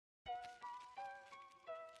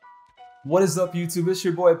What is up, YouTube? It's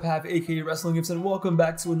your boy Pav, aka Wrestling Gibson, and welcome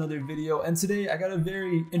back to another video. And today I got a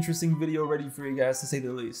very interesting video ready for you guys, to say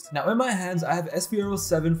the least. Now in my hands I have SVR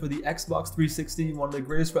 7 for the Xbox 360, one of the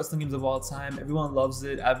greatest wrestling games of all time. Everyone loves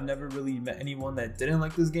it. I've never really met anyone that didn't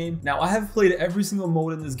like this game. Now I have played every single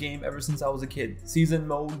mode in this game ever since I was a kid. Season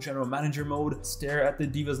mode, general manager mode, stare at the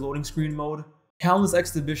Divas loading screen mode, countless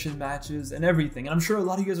exhibition matches, and everything. And I'm sure a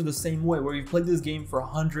lot of you guys are the same way, where you've played this game for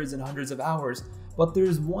hundreds and hundreds of hours. But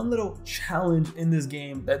there's one little challenge in this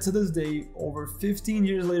game that to this day, over 15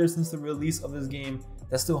 years later since the release of this game,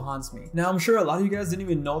 that still haunts me. Now I'm sure a lot of you guys didn't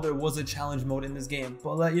even know there was a challenge mode in this game,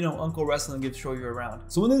 but let you know, Uncle Wrestling Gibbs show you around.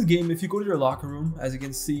 So in this game, if you go to your locker room, as you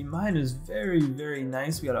can see, mine is very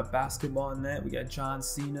nice. We got a basketball net, we got John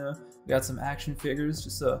Cena, we got some action figures,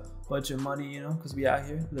 just a bunch of money, you know, because we out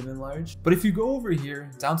here living large. But if you go over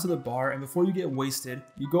here down to the bar, and before you get wasted,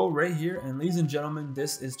 you go right here, and ladies and gentlemen,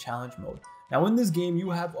 this is challenge mode. Now in this game, you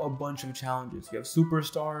have a bunch of challenges. You have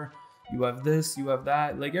Superstar, you have this, you have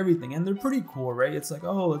that, like everything. And they're pretty cool, right? It's like,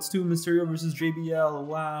 oh, let's do Mysterio versus JBL.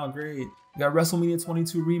 Wow, great. You got WrestleMania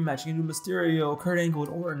 22 rematch. You can do Mysterio, Kurt Angle,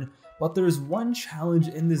 and Orton. But there's one challenge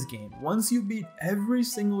in this game. Once you beat every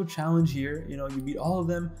single challenge here, you know, you beat all of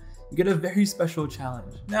them, you get a very special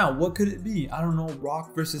challenge. Now, what could it be? I don't know,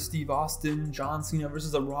 Rock versus Steve Austin, John Cena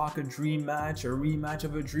versus The Rock, a dream match, a rematch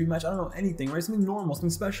of a dream match. I don't know, anything, right? Something normal, something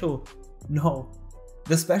special. No.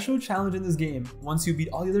 The special challenge in this game, once you beat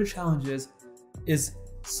all the other challenges, is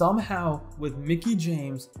somehow with Mickie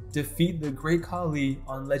James defeat the Great Khali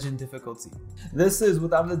on Legend difficulty. This is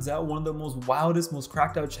without a doubt one of the most wildest, most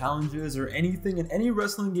cracked out challenges or anything in any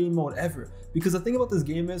wrestling game mode ever. Because the thing about this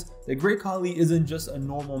game is the Great Khali isn't just a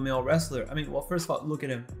normal male wrestler. I mean, well, first of all, look at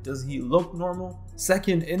him. Does he look normal?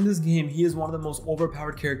 Second, in this game, he is one of the most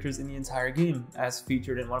overpowered characters in the entire game, as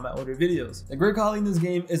featured in one of my older videos. The Great Khali in this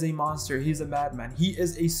game is a monster. He's a madman. He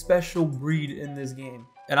is a special breed in this game.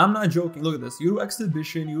 And I'm not joking. Look at this. You do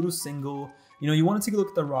exhibition, you do single. You know, you want to take a look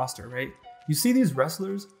at the roster, right? You see these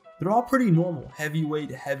wrestlers, they're all pretty normal.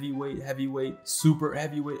 Heavyweight, super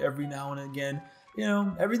heavyweight every now and again. You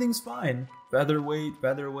know, everything's fine. Featherweight,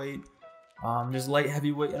 there's light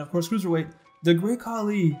heavyweight, and of course cruiserweight. The Great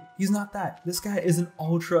Khali, he's not that. This guy is an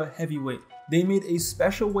ultra heavyweight. They made a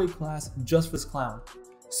special weight class just for this clown.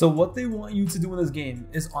 So what they want you to do in this game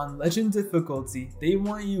is on Legend difficulty, they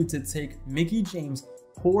want you to take Mickie James,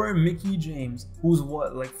 poor Mickie James, who's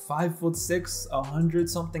what, like 5'6", 100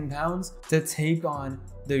 something pounds, to take on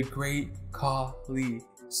the Great Khali.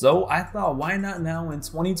 So I thought, why not now in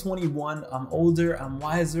 2021? I'm older, I'm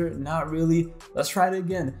wiser, not really. Let's try it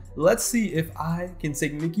again. Let's see if I can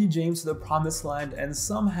take Mickie James to the promised land and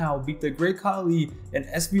somehow beat the Great Khali in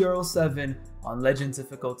SVR 7 on Legend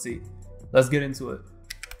difficulty. Let's get into it.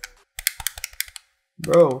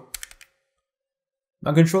 Bro,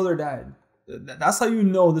 my controller died. That's how you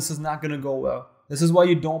know this is not gonna go well. This is why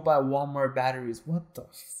you don't buy Walmart batteries. What the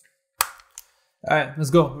Alright, let's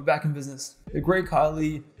go. We're back in business. The Great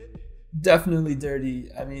Khali, definitely dirty.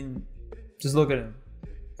 I mean, just look at him.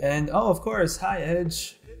 And oh, of course, hi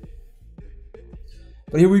Edge.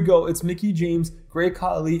 But here we go. It's Mickie James, Great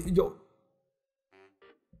Khali. Yo,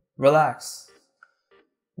 relax.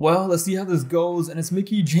 Well, let's see how this goes. And it's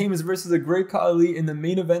Mickie James versus the Great Khali in the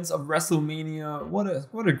main events of WrestleMania.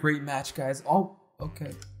 What a great match, guys. Oh,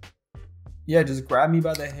 okay. Yeah, just grab me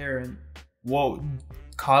by the hair and whoa,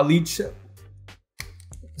 Khali chip.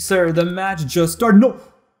 Sir, the match just started. No.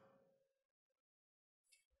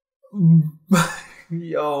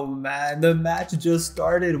 Yo, man, the match just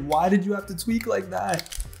started. Why did you have to tweak like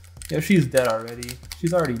that? Yo, she's dead already.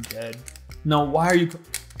 She's already dead. No, why are you...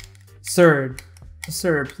 Sir,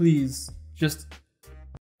 please. Just...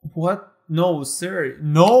 What? No, sir.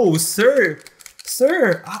 No, sir.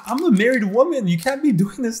 Sir, I'm a married woman. You can't be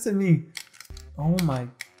doing this to me. Oh my...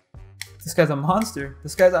 This guy's a monster.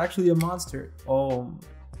 This guy's actually a monster. Oh...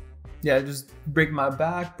 Yeah, just break my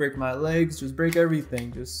back, break my legs, just break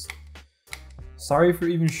everything. Just sorry for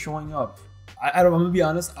even showing up. I'm gonna be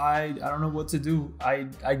honest, I don't know what to do. I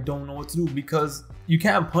don't know what to do because you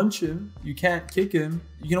can't punch him, you can't kick him,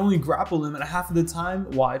 you can only grapple him, and half of the time,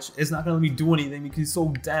 watch, it's not gonna let me do anything because he's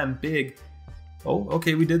so damn big. Oh,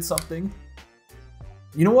 okay, we did something.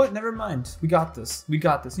 You know what? Never mind. We got this. We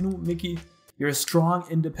got this. You know what, Mickie? You're a strong,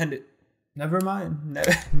 independent. Never mind.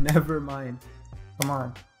 Never mind. Come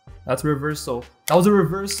on. That's a reversal. That was a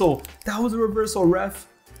reversal. That was a reversal, ref.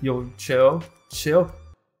 Yo, chill. Chill.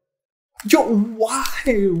 Yo, why?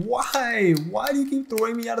 Why do you keep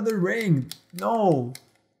throwing me out of the ring? No.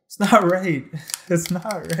 It's not right. It's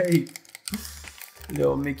not right.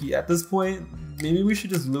 Yo, Mickie, at this point, maybe we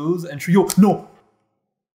should just lose and... Yo, no.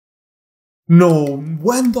 No.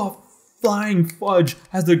 When the flying fudge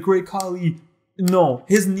has the great Khali. No,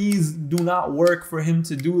 his knees do not work for him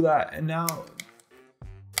to do that. And now,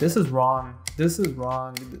 this is wrong. This is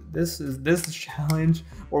wrong. This challenge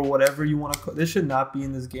or whatever you want to call, this should not be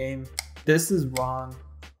in this game. This is wrong.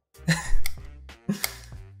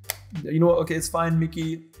 You know what? Okay, it's fine,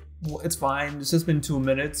 Mickie. It's fine. It's just been 2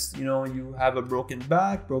 minutes. You know, you have a broken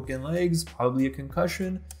back, broken legs, probably a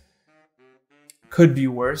concussion. Could be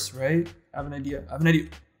worse, right? I have an idea.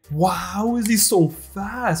 Wow, how is he so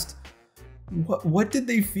fast? What did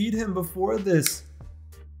they feed him before this?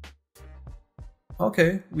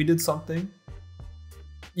 Okay, we did something.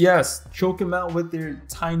 Yes, choke him out with their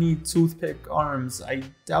tiny toothpick arms. I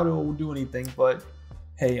doubt it will do anything, but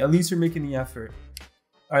hey, at least you're making the effort.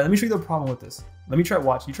 All right, let me show you the problem with this. Let me try,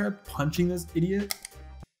 watch. You try punching this idiot?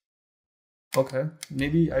 Okay,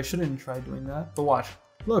 maybe I shouldn't try doing that, but watch.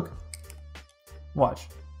 Look. Watch.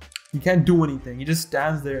 He can't do anything. He just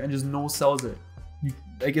stands there and just no-sells it.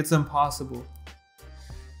 Like, it's impossible.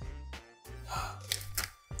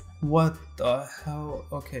 What the hell?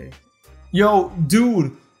 Okay. Yo,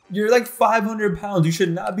 dude, you're like 500 pounds. You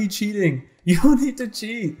should not be cheating. You don't need to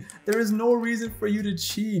cheat. There is no reason for you to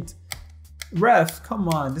cheat. Ref, come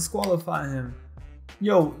on, disqualify him.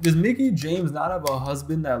 Yo, does Mickie James not have a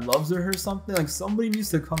husband that loves her or something? Like, somebody needs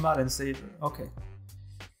to come out and save her. Okay.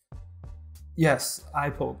 Yes, eye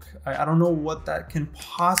poke. I don't know what that can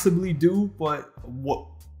possibly do, but what?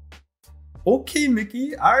 Okay,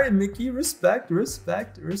 Mickie. All right, Mickie. Respect. Oh,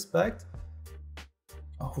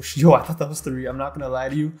 yo, I thought that was 3. I'm not gonna lie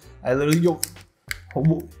to you. I literally, yo.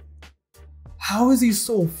 How is he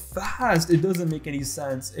so fast? It doesn't make any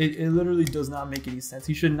sense. It literally does not make any sense.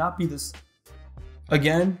 He should not be this.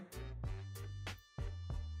 Again.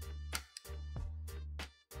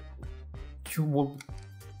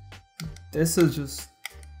 This is just.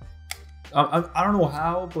 I don't know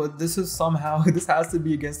how, but this is somehow. This has to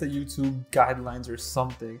be against the YouTube guidelines or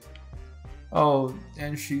something. Oh,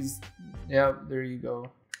 and she's. Yeah, there you go.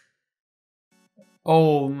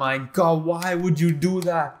 Oh my god, why would you do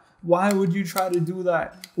that? Why would you try to do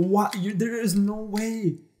that? Why? There is no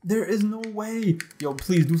way. There is no way. Yo,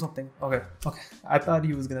 please do something. Okay. I thought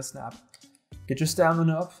he was gonna snap. Get your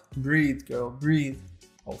stamina up. Breathe, girl. Breathe.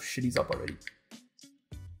 Oh shit, he's up already.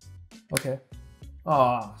 Okay.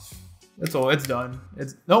 Oh, it's done.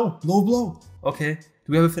 It's no low blow. Okay. Do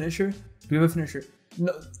we have a finisher?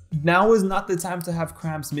 No. Now is not the time to have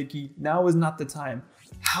cramps, Mickie. Now is not the time.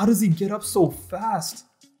 How does he get up so fast?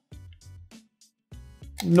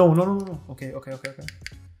 No. Okay.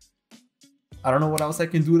 I don't know what else I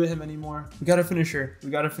can do to him anymore. We got a finisher.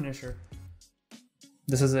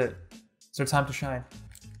 This is it. It's our time to shine.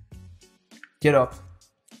 Get up.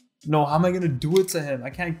 No, how am I gonna do it to him?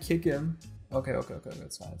 I can't kick him. Okay.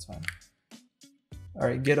 It's fine. All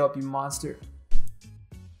right, get up, you monster.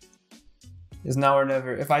 It's now or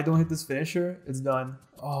never. If I don't hit this finisher, it's done.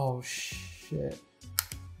 Oh shit.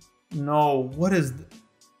 No, what is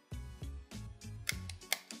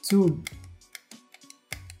dude,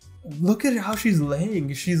 look at how she's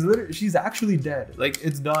laying. She's actually dead. Like,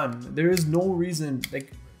 it's done. There is no reason.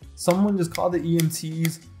 Like, someone just called the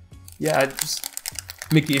EMTs. Yeah, just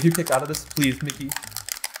Mickie, if you kick out of this, please, Mickie.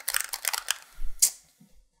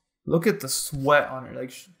 Look at the sweat on her.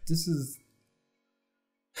 Like, this is.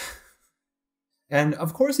 And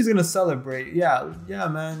of course he's gonna celebrate. Yeah,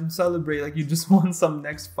 man, celebrate like you just won some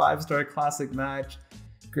next 5-star classic match,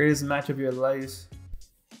 greatest match of your life.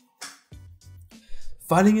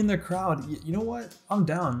 Fighting in the crowd. You know what? I'm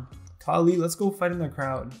down. Khali, let's go fight in the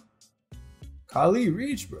crowd. Khali,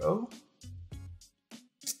 reach, bro.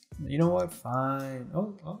 You know what? Fine.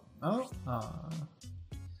 Oh.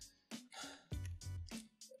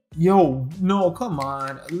 Yo, no, come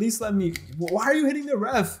on. At least let me. Why are you hitting the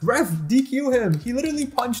ref? Ref, DQ him. He literally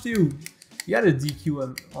punched you. You had to DQ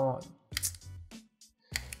him. Oh.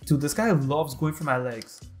 Dude, this guy loves going for my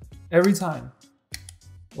legs. Every time.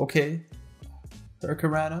 Okay.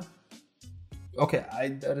 Hurricanrana. Okay,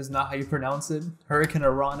 that is not how you pronounce it.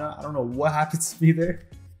 Hurricanrana. I don't know what happened to me there.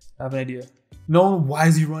 I have an idea. No, why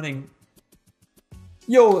is he running?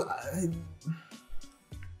 Yo.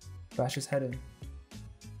 Bash his head in.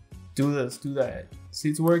 Do this, do that. See,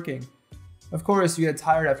 it's working. Of course, you get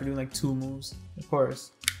tired after doing like 2 moves. Of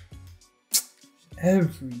course.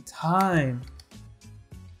 Every time.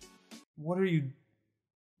 What are you...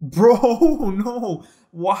 Bro, no.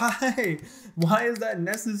 Why? Why is that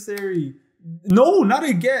necessary? No, not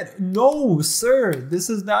again. No, sir. This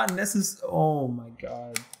is not necessary. Oh my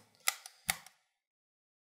god.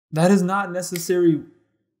 That is not necessary.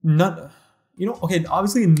 None. You know, okay,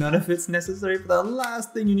 obviously none of it's necessary, but the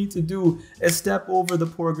last thing you need to do is step over the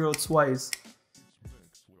poor girl twice.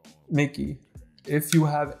 Mickie, if you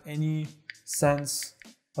have any sense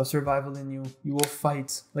of survival in you, you will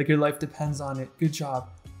fight like your life depends on it. Good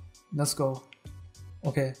job. Let's go.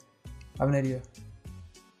 Okay, I have an idea.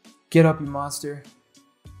 Get up, you monster.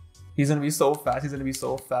 He's gonna be so fast. He's gonna be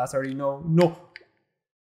so fast. I already know. No.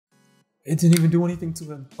 It didn't even do anything to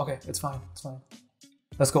him. Okay, it's fine. It's fine.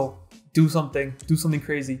 Let's go. Do something. Do something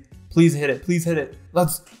crazy. Please hit it. Please hit it.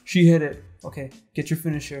 She hit it. Okay, get your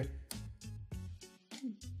finisher.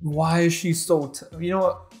 Why is she so you know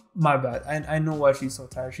what? My bad. I know why she's so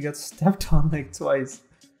tired. She got stepped on like twice.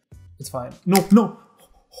 It's fine. No, no.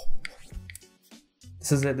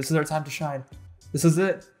 This is it. This is our time to shine. This is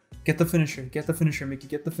it. Get the finisher. Get the finisher, Mickie.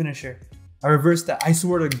 Get the finisher. I reversed that. I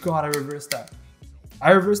swear to God, I reversed that.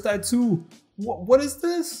 I reversed that too. What is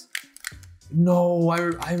this? No,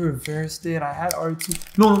 I reversed it. I had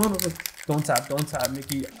R2. No. Don't tap. Don't tap,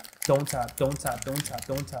 Mickie. Don't tap. Don't tap. Don't tap.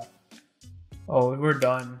 Don't tap. Oh, we're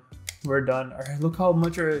done. We're done. All right, look how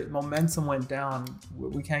much our momentum went down.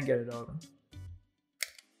 We can't get it out.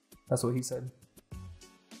 That's what he said.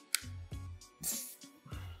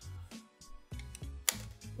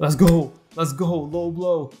 Let's go. Let's go. Low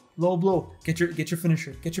blow. Low blow. Get your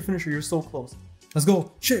finisher. Get your finisher. You're so close. Let's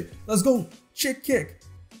go. Chick. Let's go. Chick kick.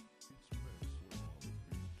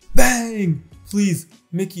 Bang. Please,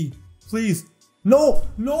 Mickie. Please. No.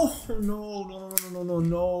 No.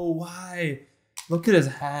 Why? Look at his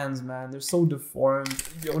hands, man. They're so deformed.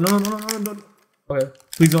 Yo, no. Okay.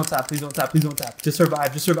 Please don't tap. Please don't tap. Please don't tap. Just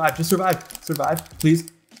survive. Just survive. Just survive. Survive.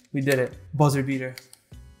 Please. We did it. Buzzer beater.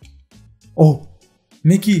 Oh.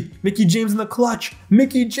 Mickie James in the clutch.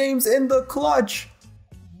 Mickie James in the clutch.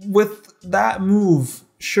 With that move,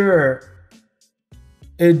 sure.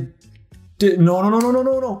 It did.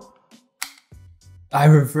 No. I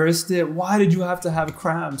reversed it. Why did you have to have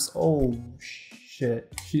cramps? Oh,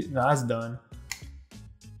 shit. No, that's done.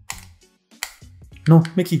 No,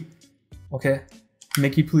 Mickie. Okay.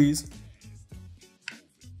 Mickie, please.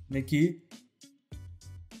 Mickie.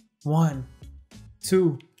 1,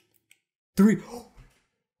 2, 3.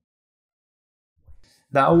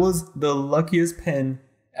 That was the luckiest pin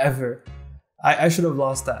ever. I should have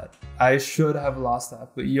lost that. I should have lost that.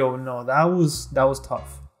 But yo, no, that was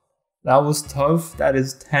tough. That was tough. That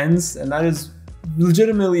is tense, and that is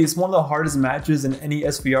legitimately, it's one of the hardest matches in any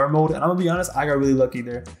SVR mode. And I'm gonna be honest, I got really lucky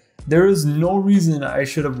there. There is no reason I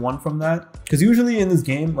should have won from that, because usually in this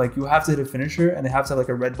game, like, you have to hit a finisher and they have to have like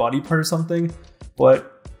a red body part or something.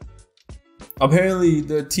 But apparently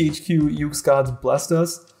the THQ Ukes gods blessed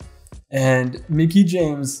us, and Mickie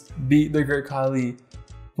James beat the great Khali.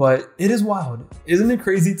 But it is wild. Isn't it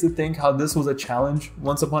crazy to think how this was a challenge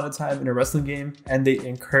once upon a time in a wrestling game, and they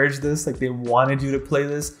encouraged this, like they wanted you to play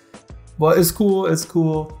this? But it's cool. It's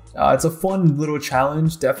cool. It's a fun little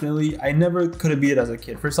challenge, definitely. I never could have beat it as a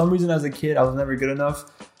kid. For some reason, as a kid, I was never good enough,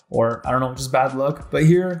 or I don't know, just bad luck. But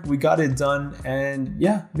here, we got it done, and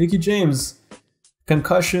yeah, Mickie James.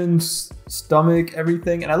 Concussions, stomach,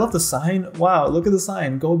 everything. And I love the sign. Wow, look at the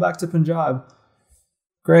sign. Go back to Punjab.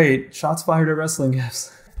 Great. Shots fired at wrestling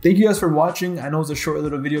gifts. Thank you guys for watching. I know it was a short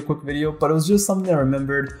little video, quick video, but it was just something I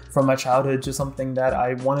remembered from my childhood, just something that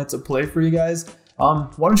I wanted to play for you guys. Why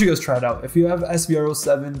don't you guys try it out? If you have SVR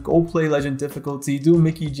 07, go play Legend difficulty, do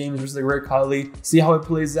Mickie James versus the Great Khali, see how it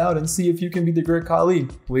plays out, and see if you can beat the Great Khali.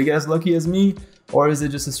 Were you guys lucky as me? Or is it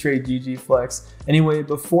just a straight GG flex? Anyway,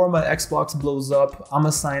 before my Xbox blows up, I'ma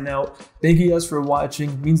sign out. Thank you guys for watching.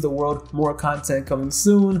 It means the world. More content coming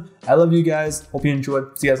soon. I love you guys. Hope you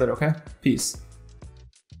enjoyed. See you guys later, okay? Peace.